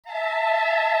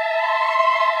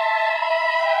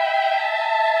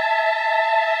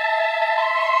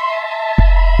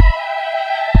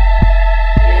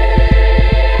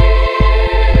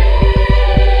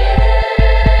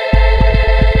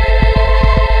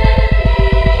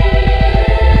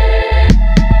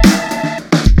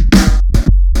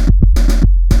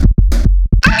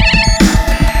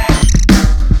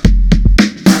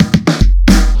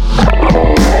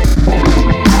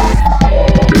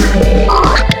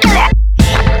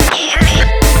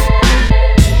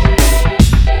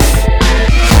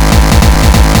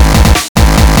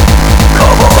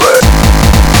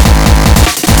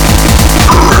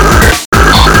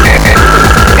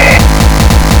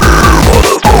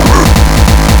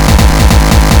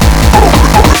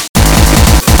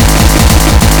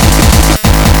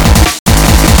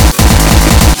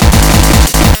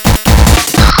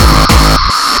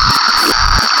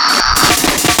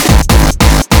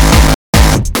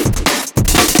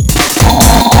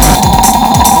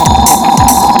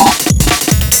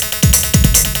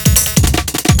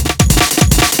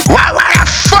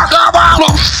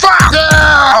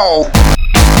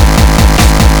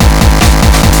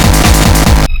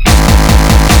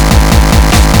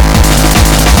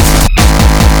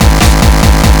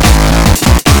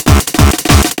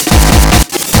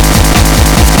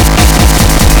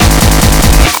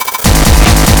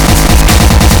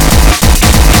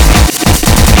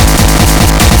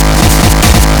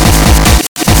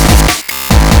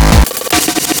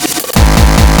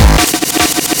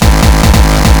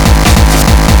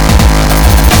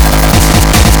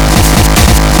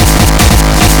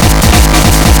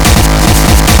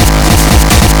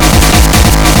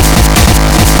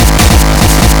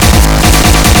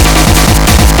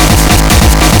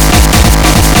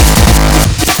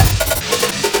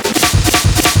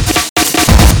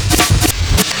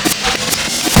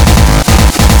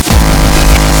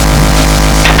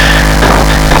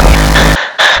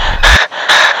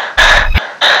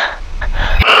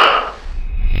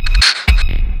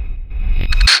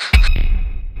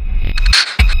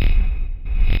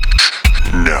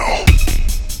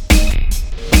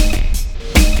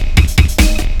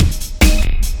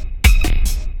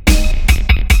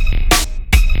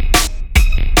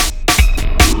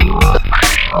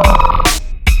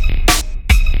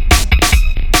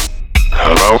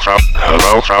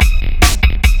сказал Ruff.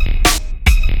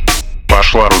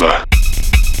 Пошла руда.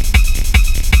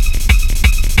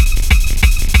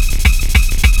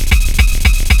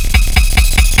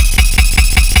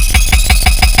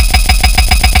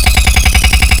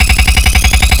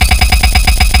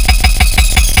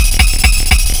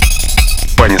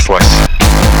 Понеслась.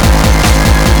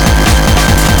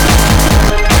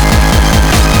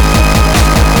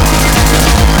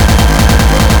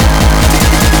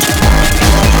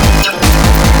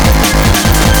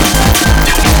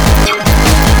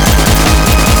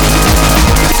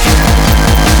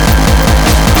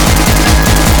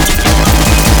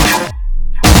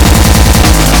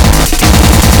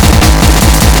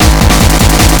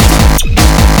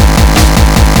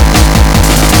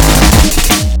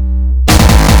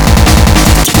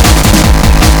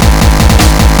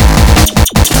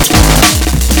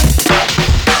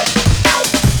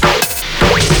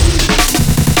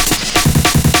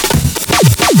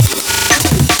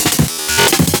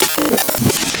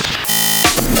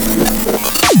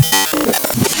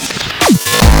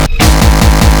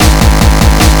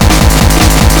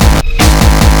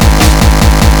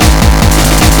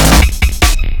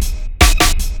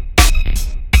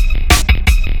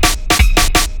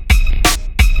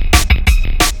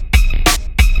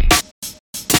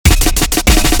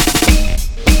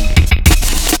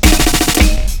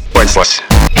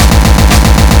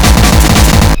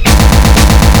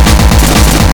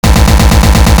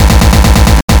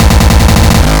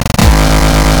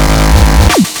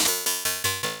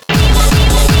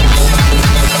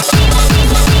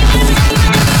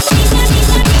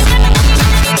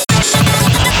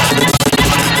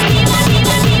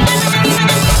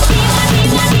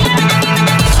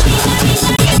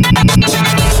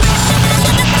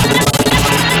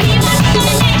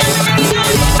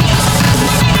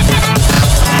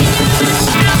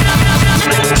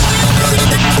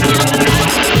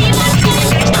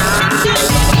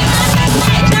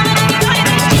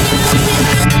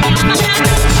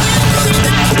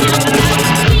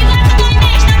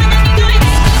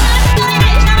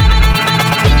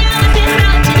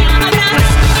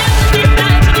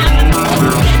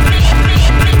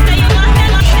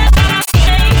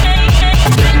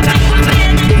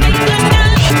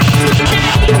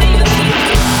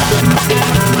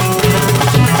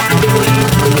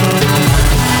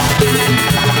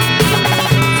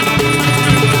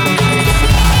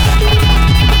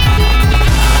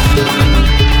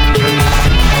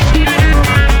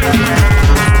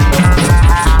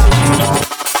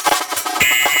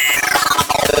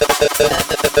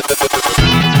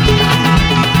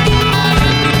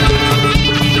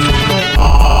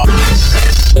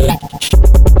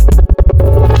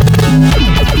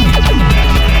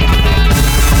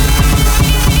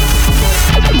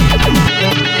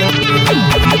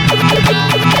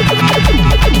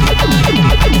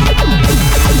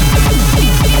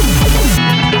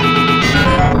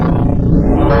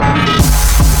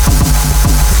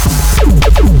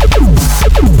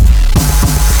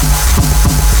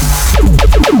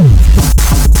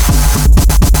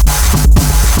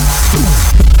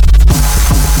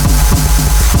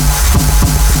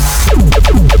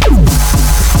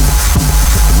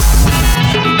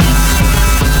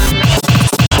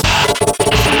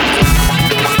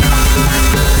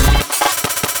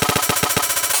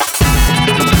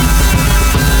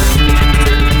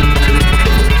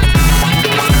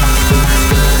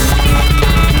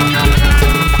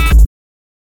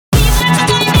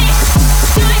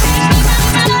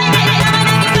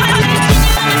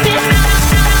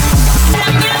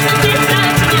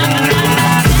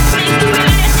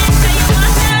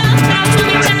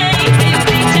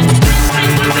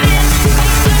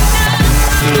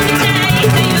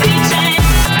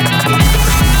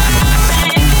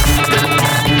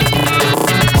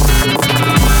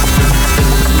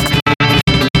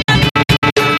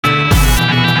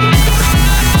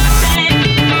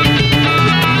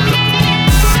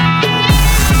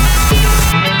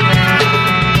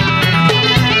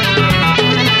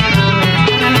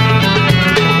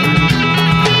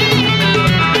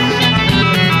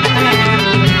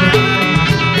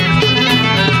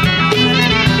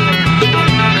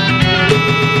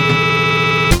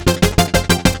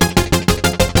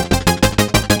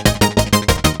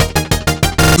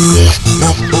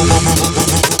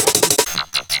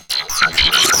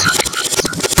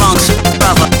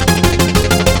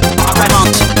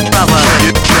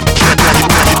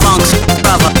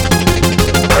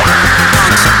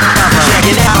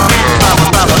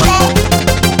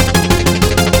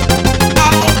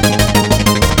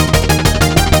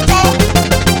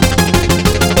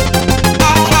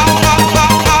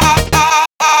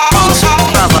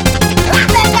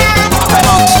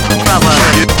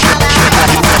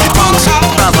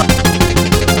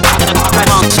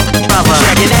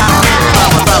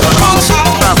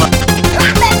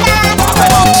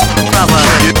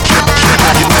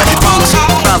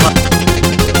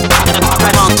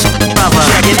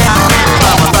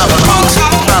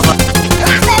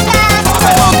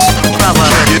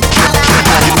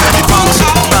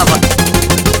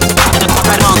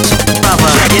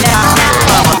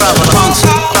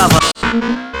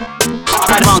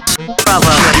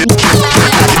 brother.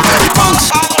 Punks,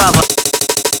 brother.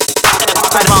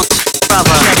 Red punks,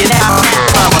 brother. Check it out,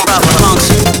 brother, brother.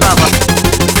 Punks, brother.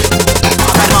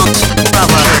 Red punks,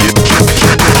 brother.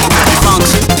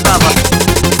 Punks, brother.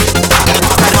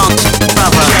 Red punks,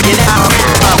 brother. Check it out,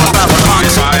 brother, brother.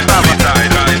 Punks, brother.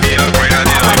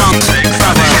 Punks,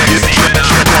 brother.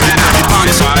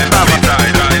 Punks, brother.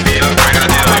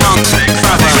 Punks,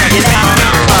 brother. Check it out,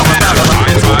 brother, brother.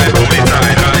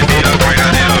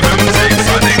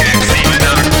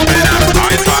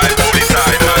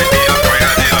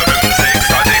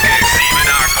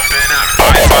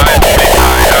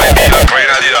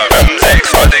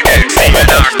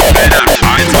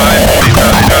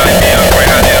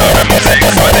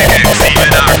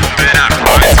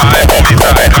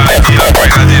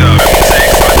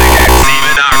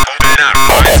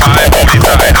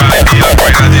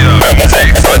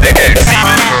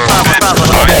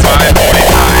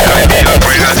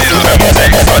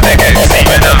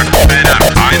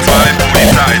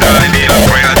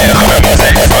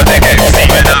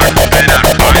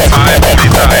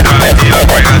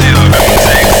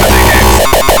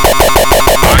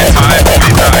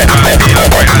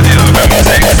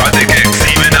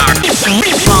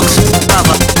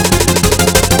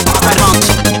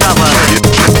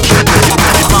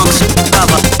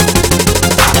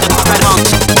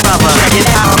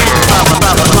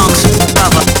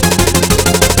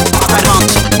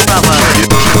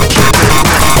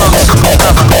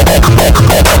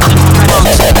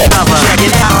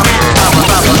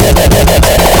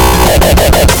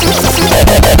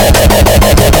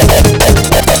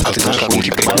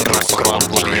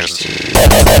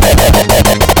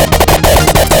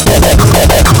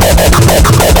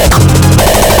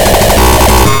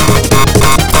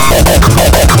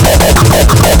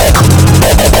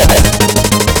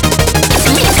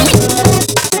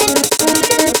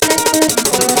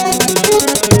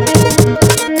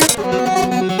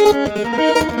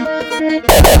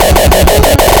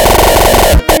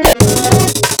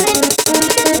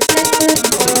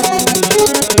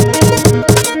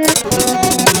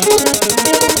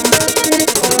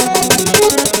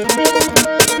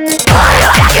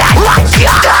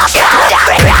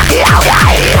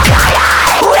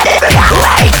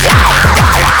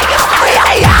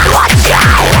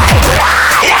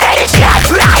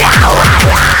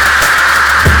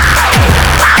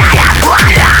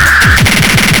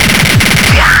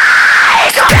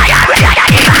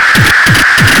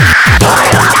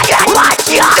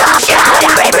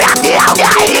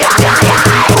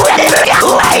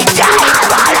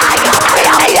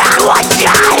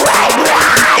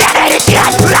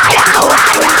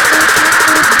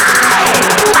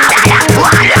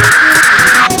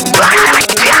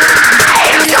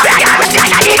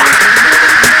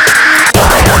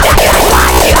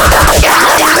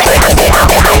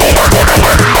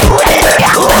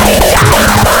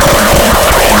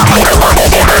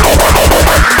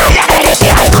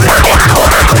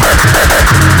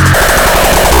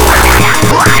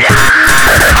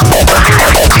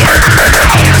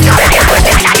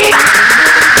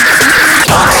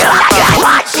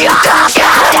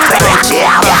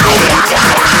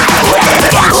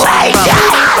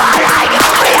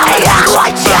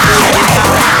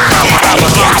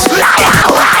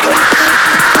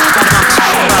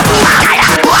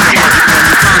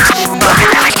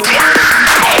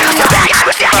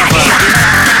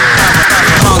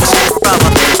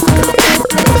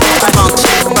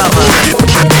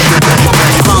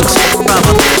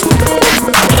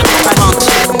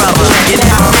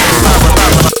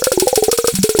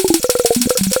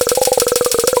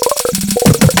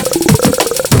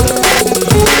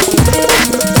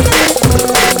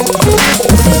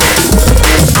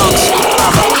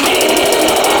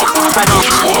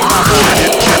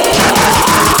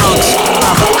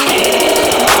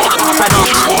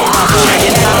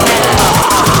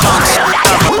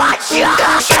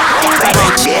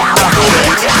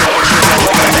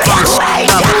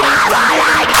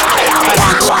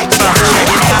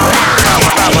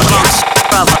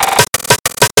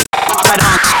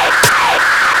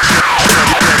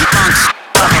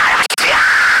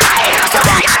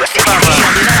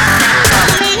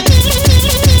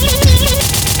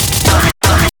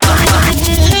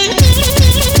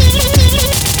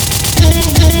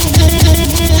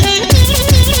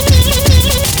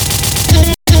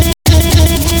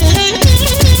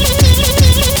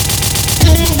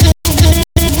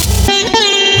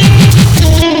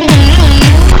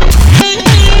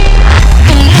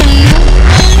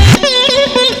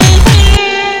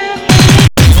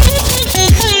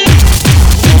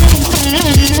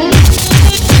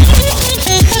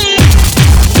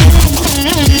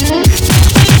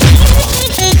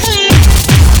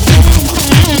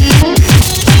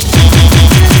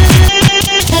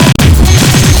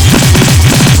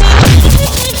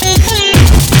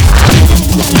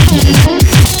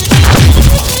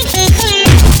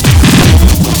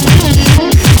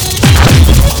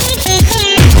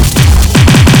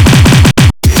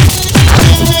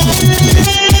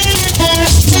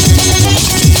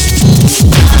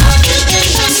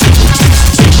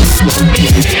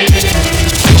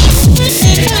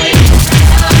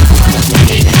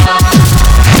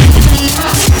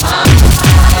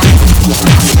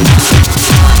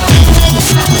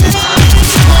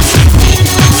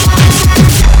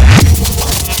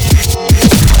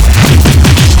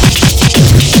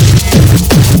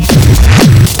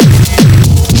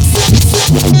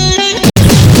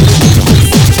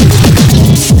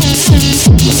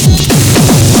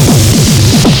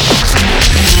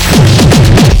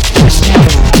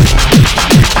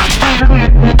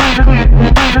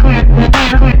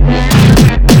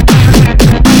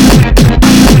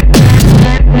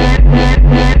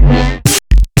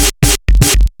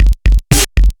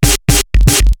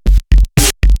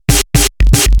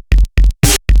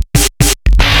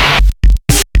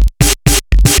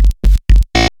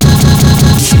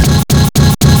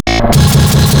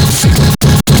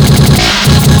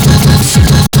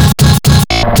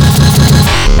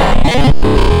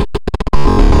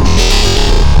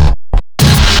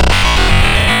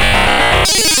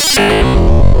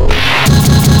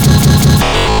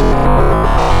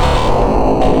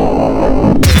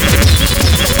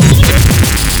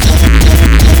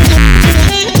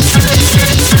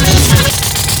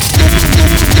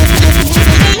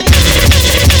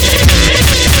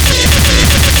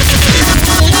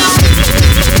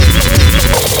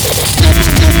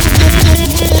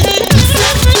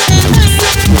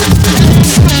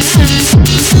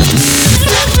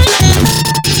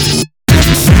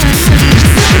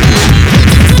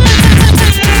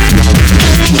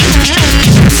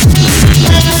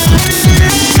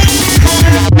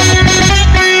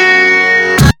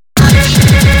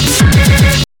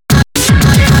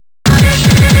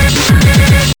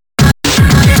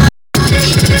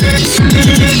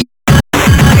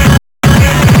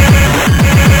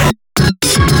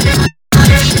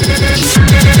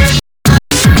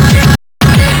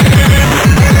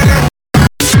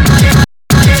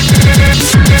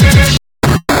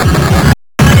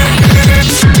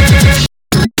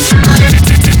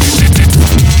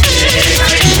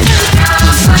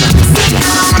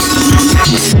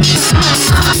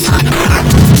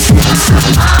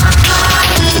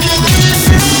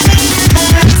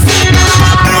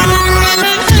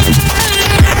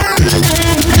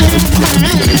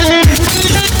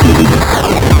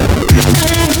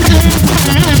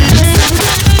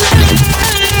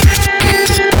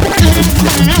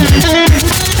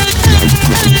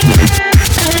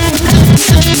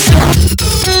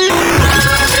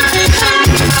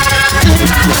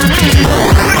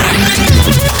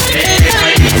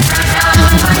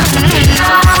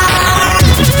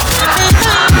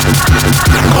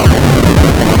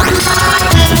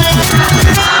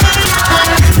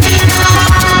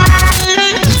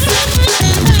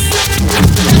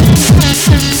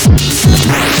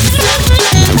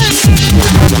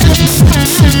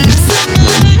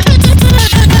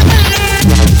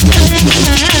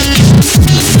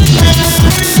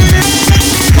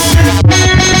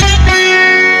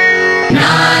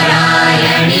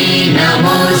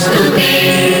 Stuti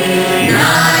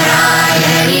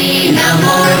Narayani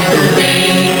Namostute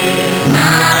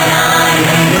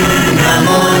Narayani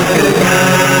Namostute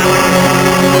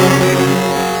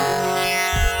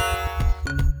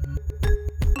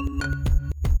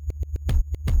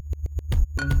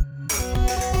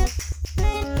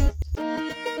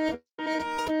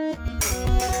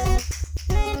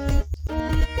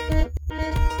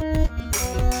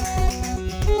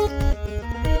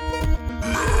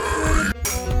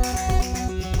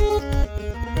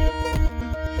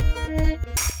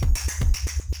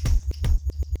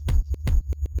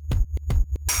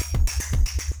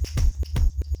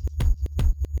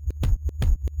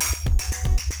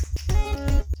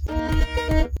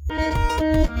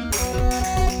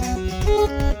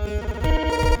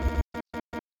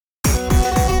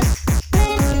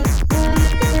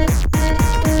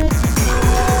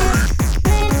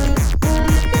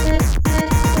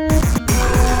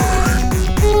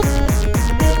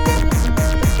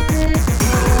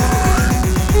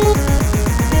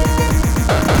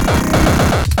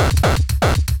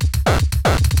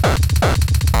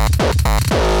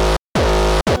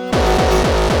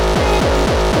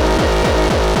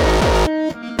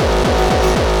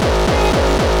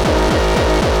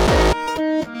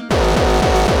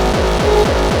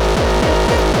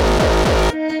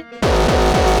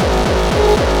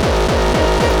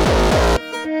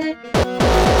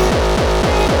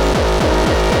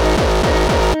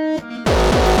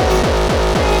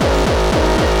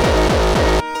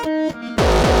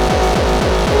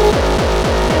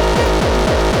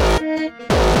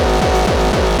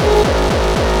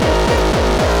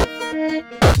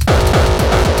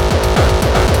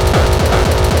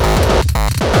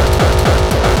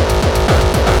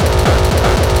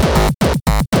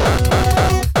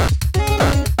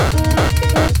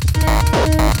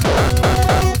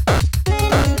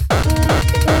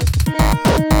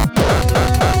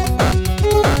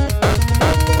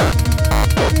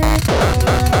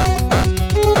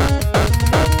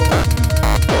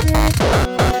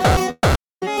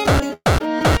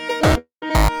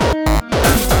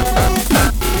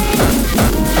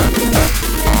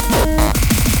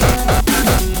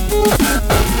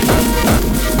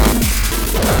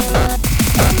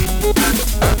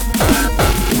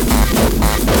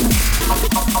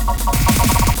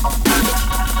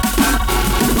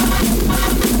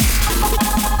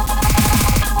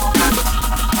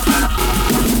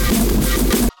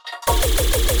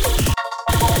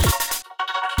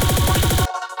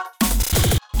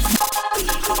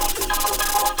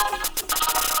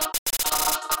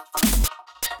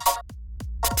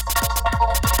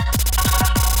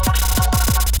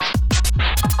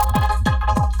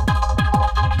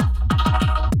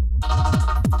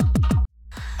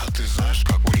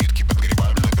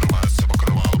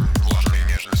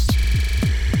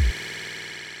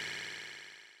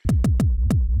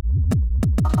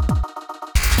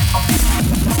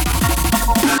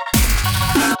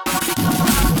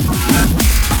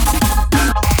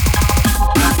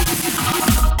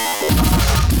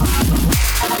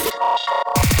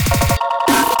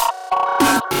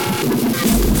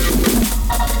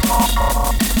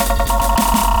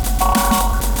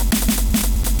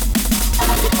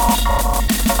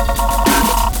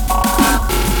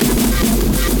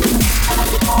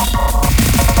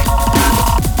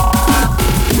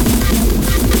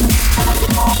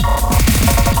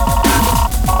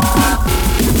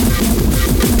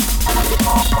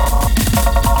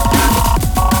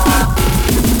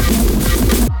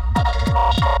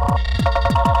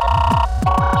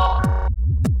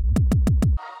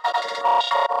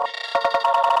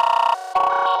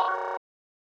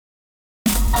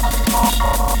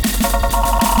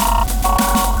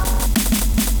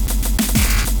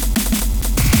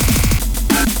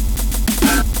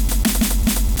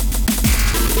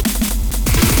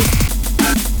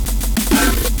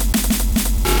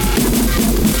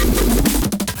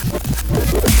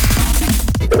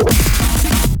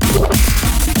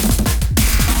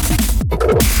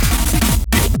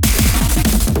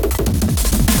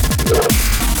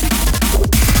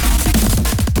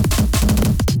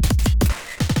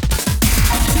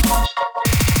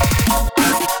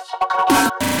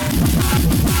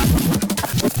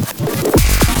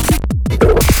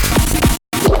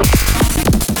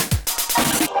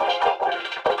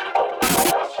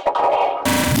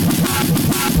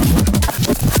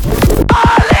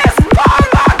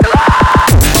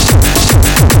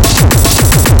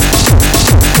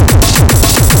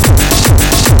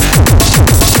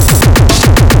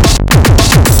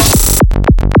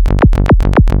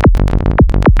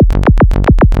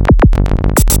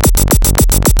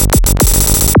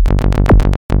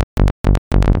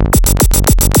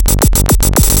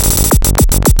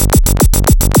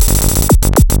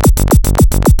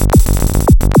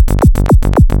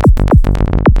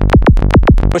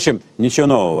В общем, ничего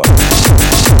нового.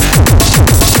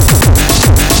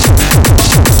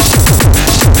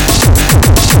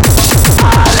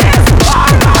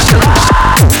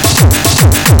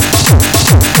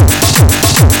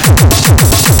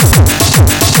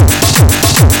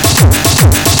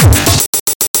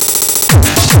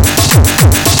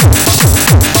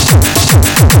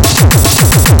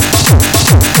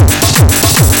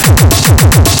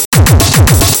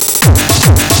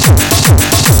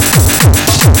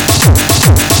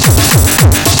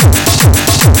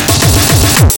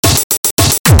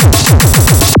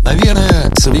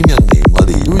 Наверное, современные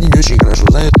молодые люди не очень хорошо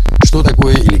знают, что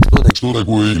такое или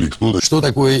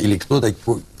кто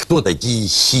такие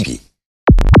хиппи.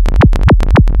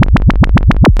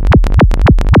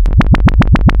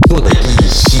 Кто такие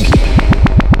хиппи?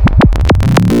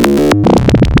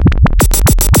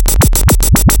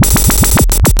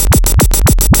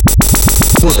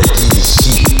 Кто такие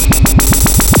хиппи?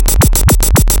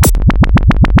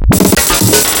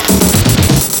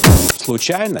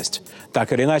 Случайность?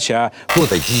 Так или иначе, а Кто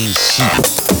такие хиппи?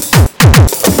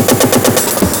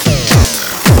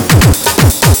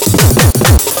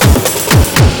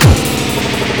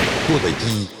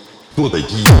 Кто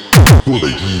такие?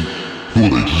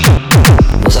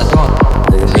 Но зато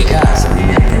наверняка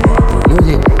современные молодые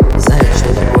люди знают,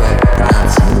 что такое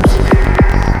транс-музыка.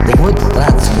 Так вот,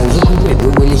 транс-музыку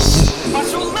придумали хиппи.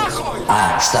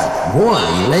 А штат Гоа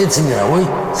является мировой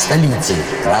столицей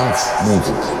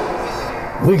транс-музыки.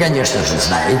 Вы, конечно же,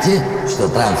 знаете, что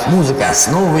транс-музыка,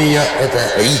 основа ее — это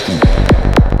ритм,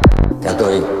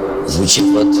 который звучит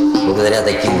вот благодаря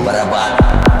таким барабанам.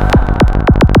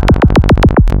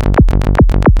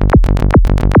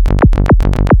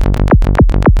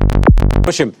 в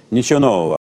общем, ничего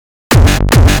нового.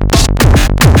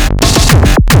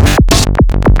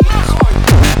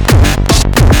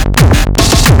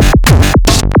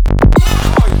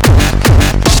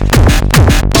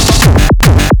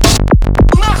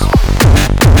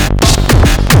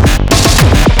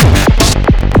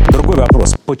 Другой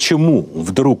вопрос. Почему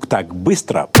вдруг так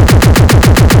быстро?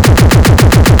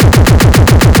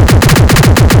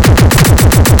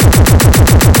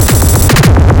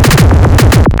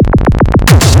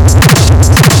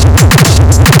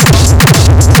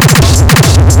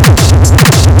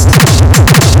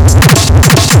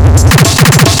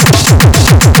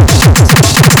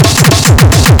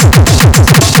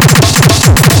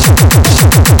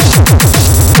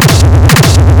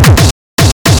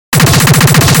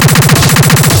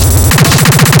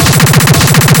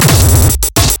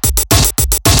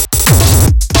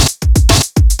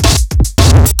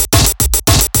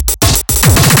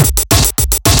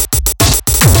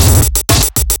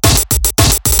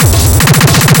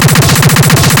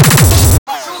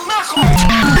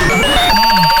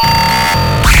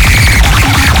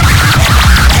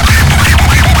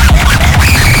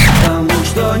 Потому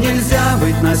что нельзя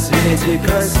быть на свете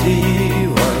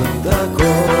красиво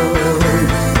такой.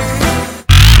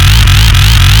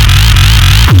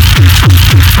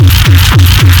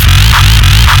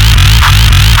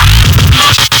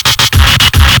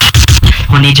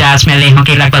 Honey jazz me lejos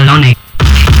que la balones.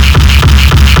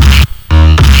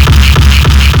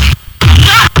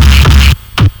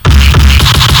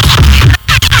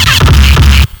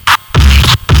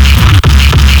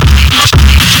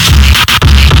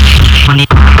 Honey.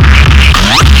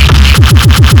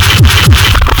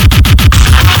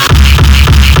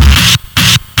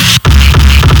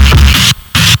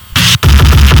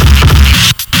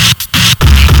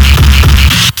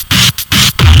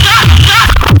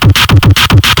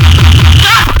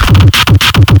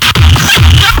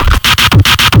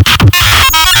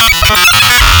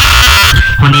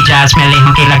 Honey jazz me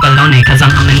lejos que la balones, cause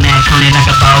I'm coming mad, coming like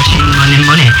a ball, chain,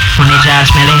 money. Honey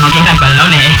jazz me lejos que la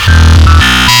balones.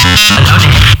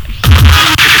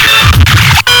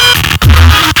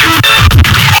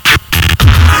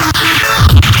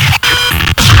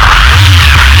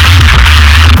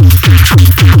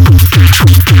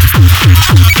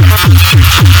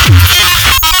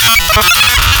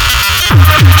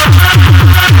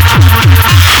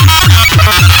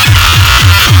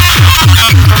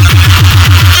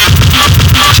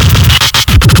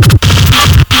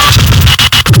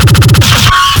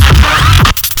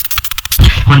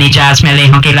 Honey jazz me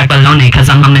lejos que la balones, cause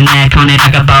I'm coming mad, coming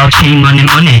like a ball, chain, money.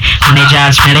 Honey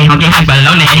jazz me lejos que la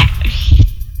balones.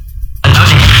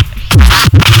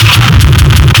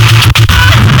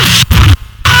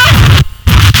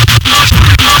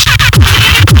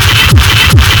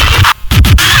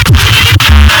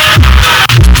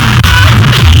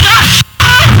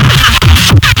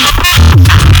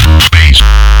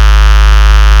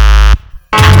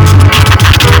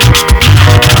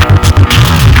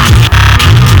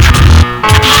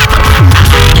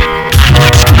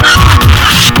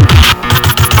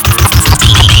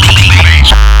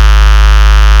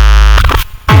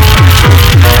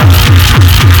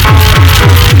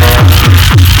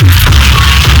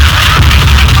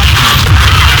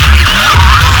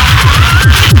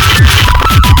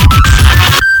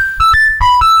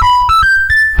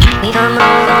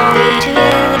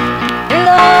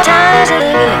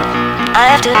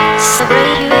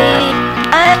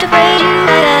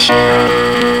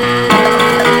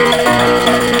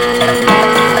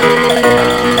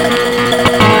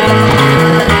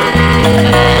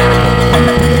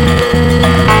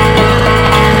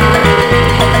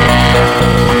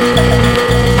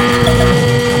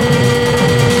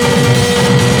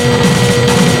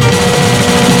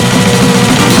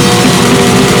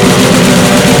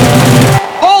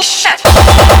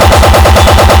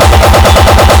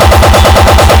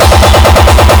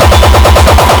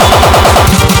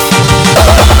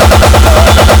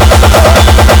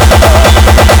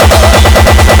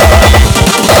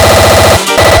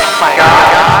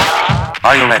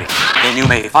 ready. Then you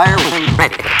may fire when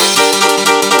ready.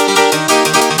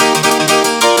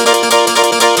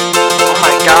 Oh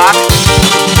my god.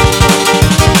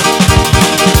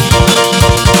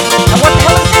 And what the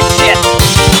hell is this shit?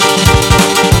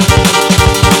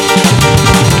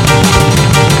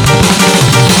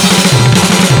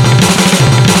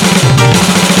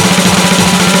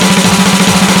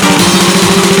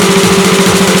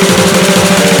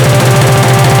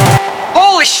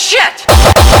 Holy shit!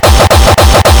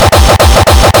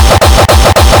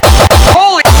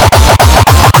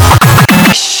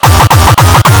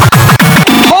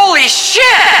 Holy shit!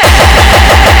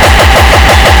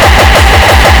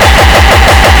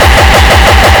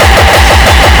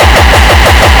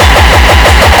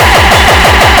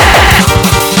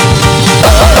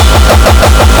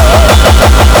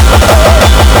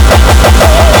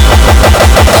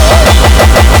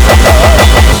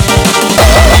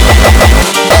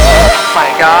 My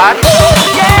god.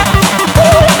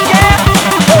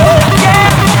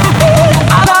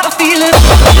 I got a feeling.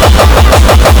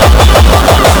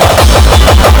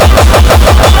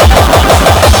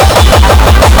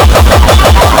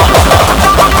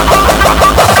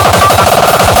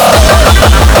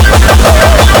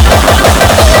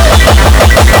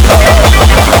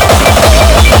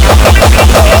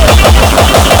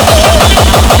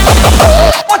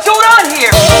 What's going on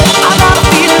here? I got a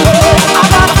feeling. I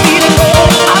got a feeling.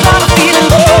 I got a feeling.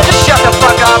 Just shut the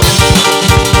fuck up.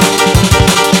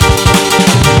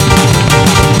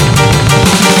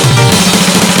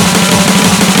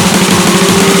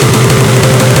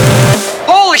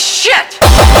 Holy shit!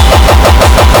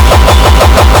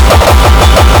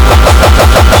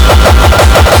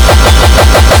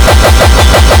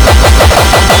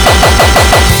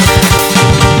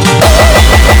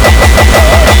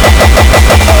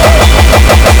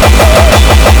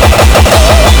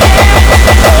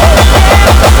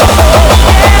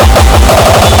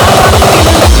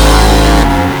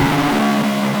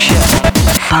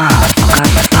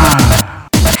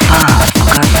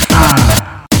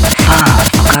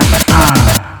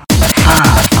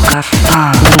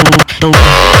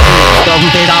 The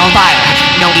roof is on fire.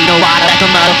 No need no water, let the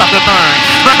motherfucker burn.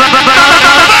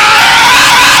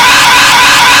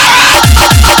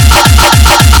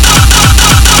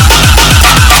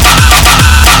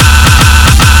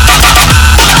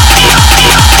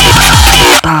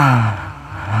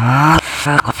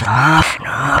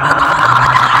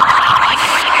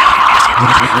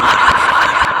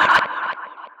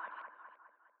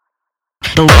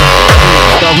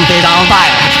 The roof is on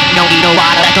fire. No need no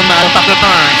water, let the motherfucker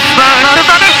burn. Burn,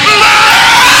 motherfucker,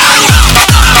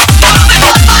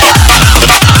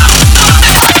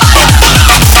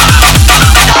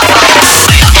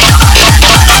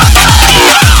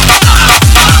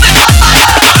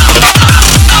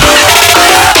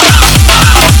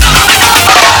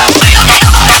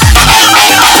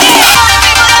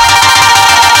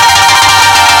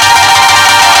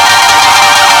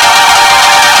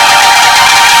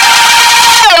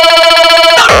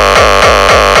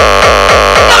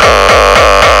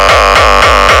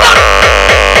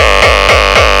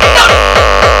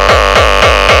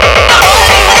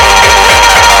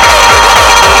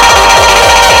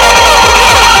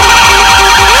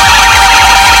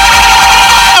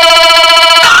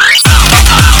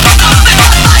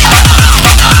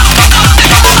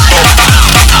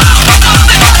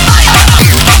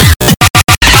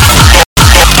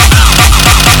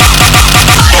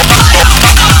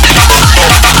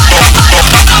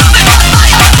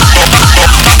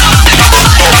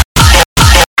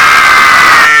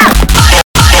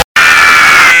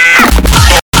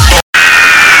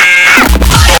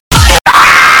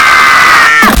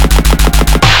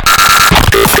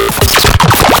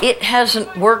 It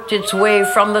hasn't worked its way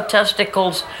from the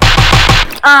testicles.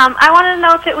 I wanted to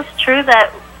know if it was true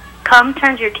that cum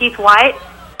turns your teeth white.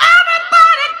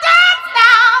 Everybody dance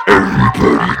now!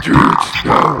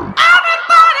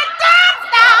 Everybody dance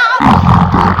now!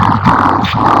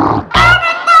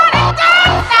 Everybody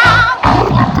dance now!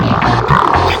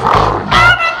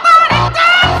 Everybody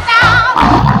dance now!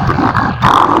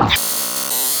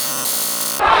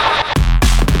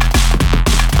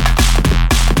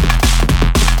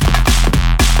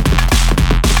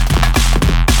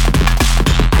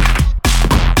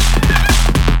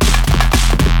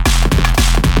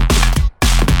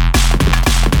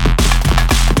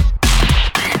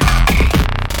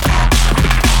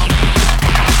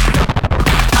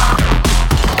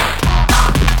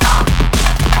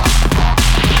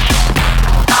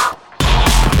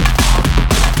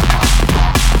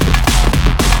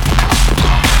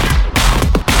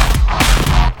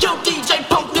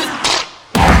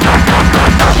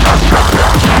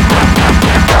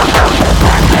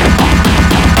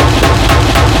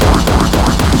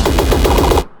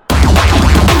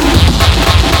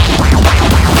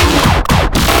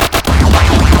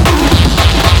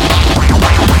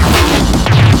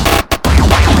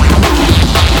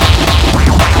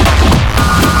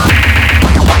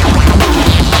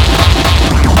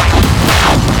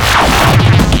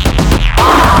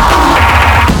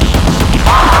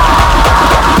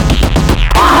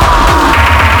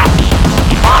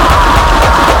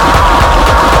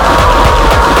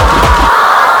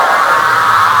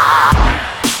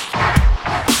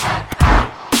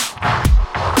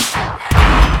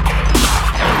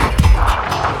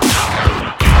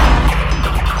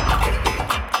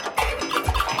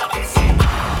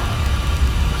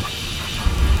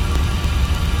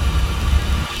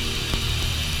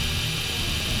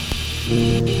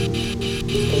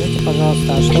 Скажите,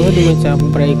 пожалуйста, а что вы думаете об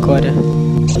Breakcore?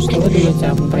 Что вы думаете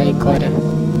об Breakcore?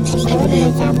 Что вы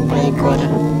думаете об Breakcore?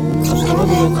 Что вы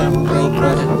думаете об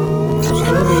Breakcore? Что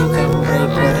вы думаете об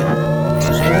Breakcore?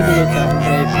 Что вы думаете об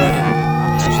Breakcore?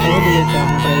 Что вы думаете об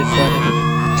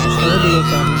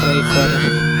Breakcore?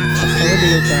 Что вы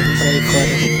думаете об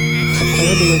Breakcore? Что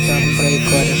вы думаете об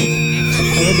Breakcore?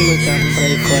 Что вы думаете об Breakcore? Что вы думаете об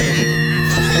Breakcore?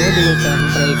 Что вы думаете об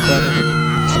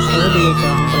Breakcore?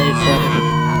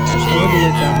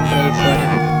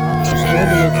 Что вы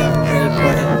думаете об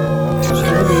Breakcore? Что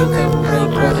вы думаете об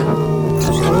Breakcore?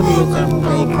 Что вы думаете об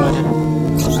Breakcore?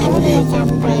 Что вы думаете об Breakcore? Что вы думаете об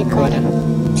Breakcore?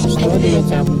 Что вы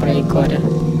думаете об Breakcore? Что вы думаете об Breakcore?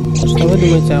 Что вы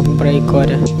думаете об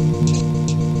Breakcore?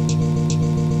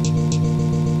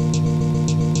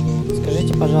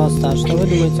 Скажите, пожалуйста, а что вы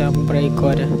думаете об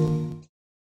Breakcore?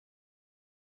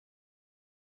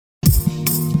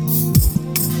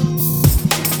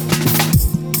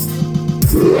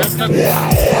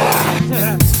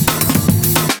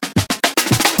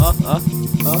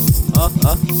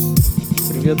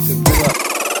 Привет, как дела?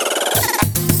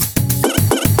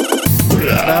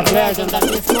 Да, блядь, он так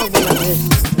не смог бы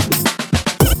навесить.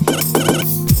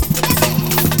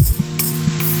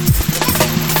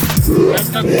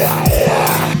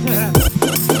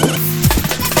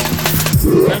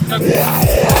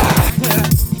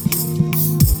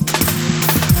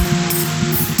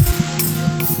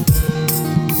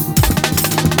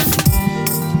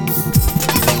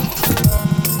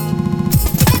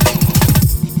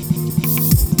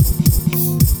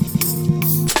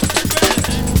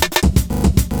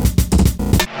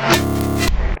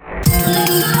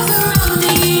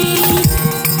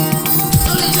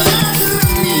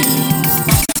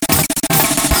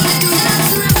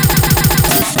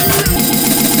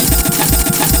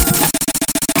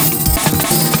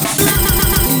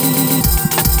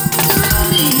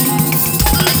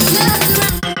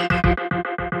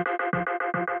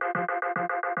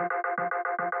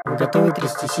 Вы готовы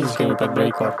трясти сиськами под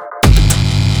Breakcore?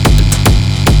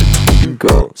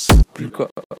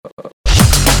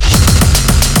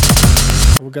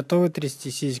 Вы готовы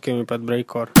трясти сиськами под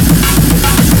Breakcore?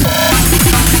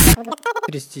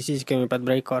 Трясти сиськами под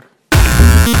Breakcore.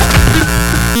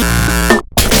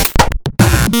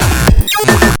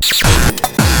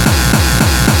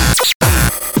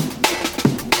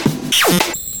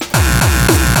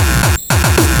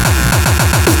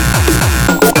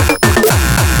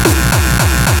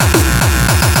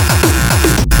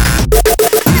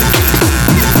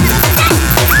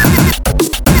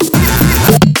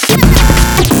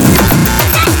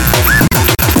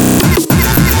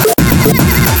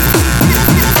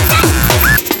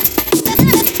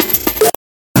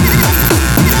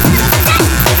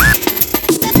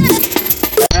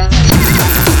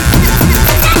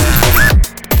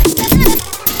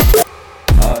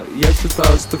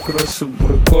 Что, короче,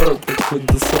 Breakcore — это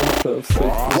квинтэссенция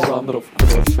всех жанров,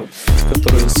 короче,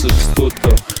 которые существуют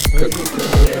как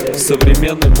в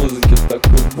современной музыке, так и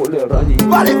в более ранней.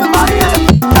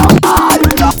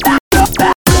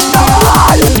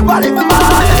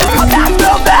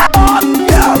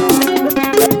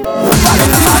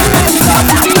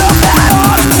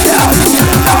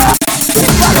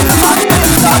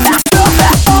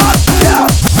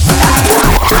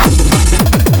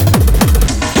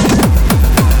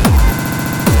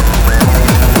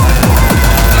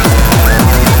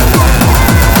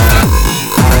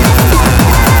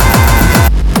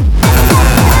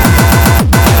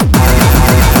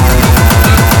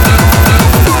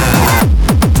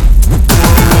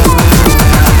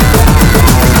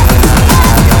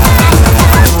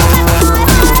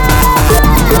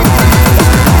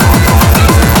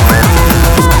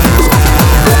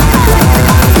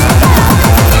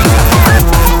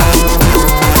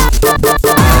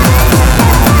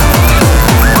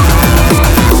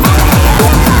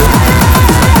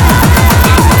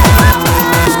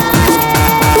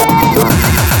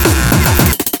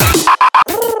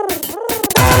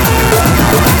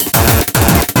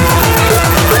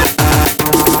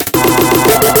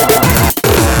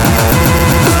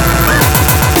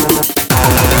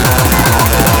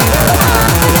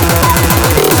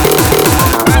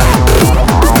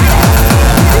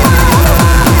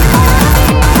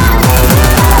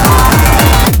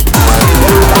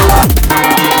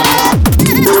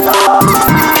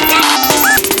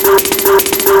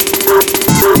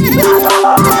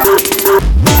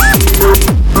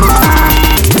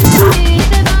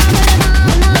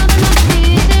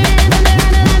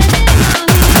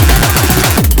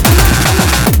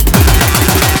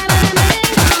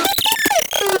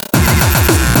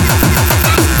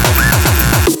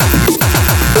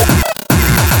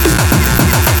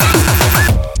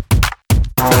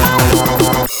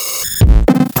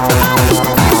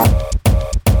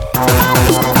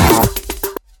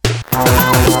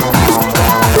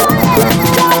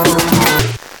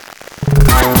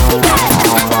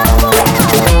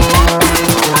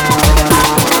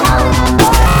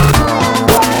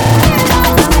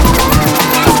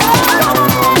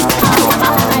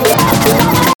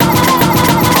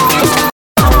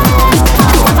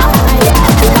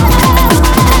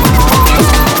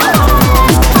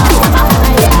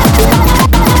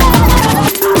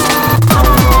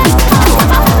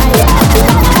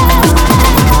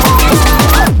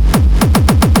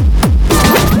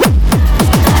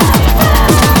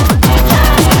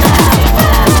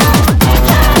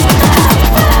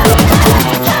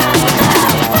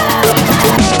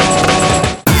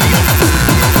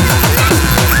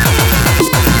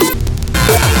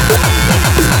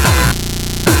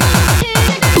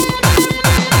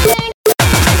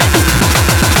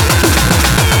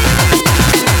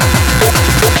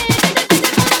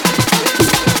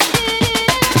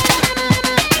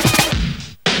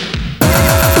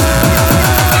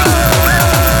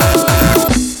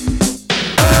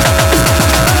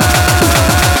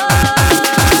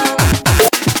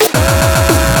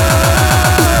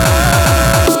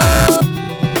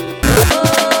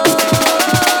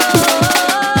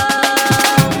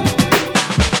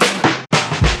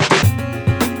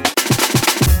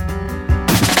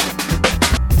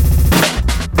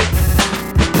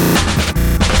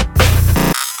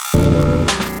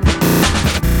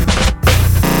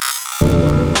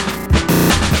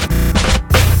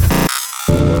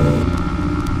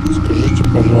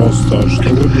 Пожалуйста, что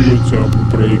вы думаете об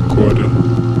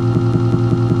Breakcore?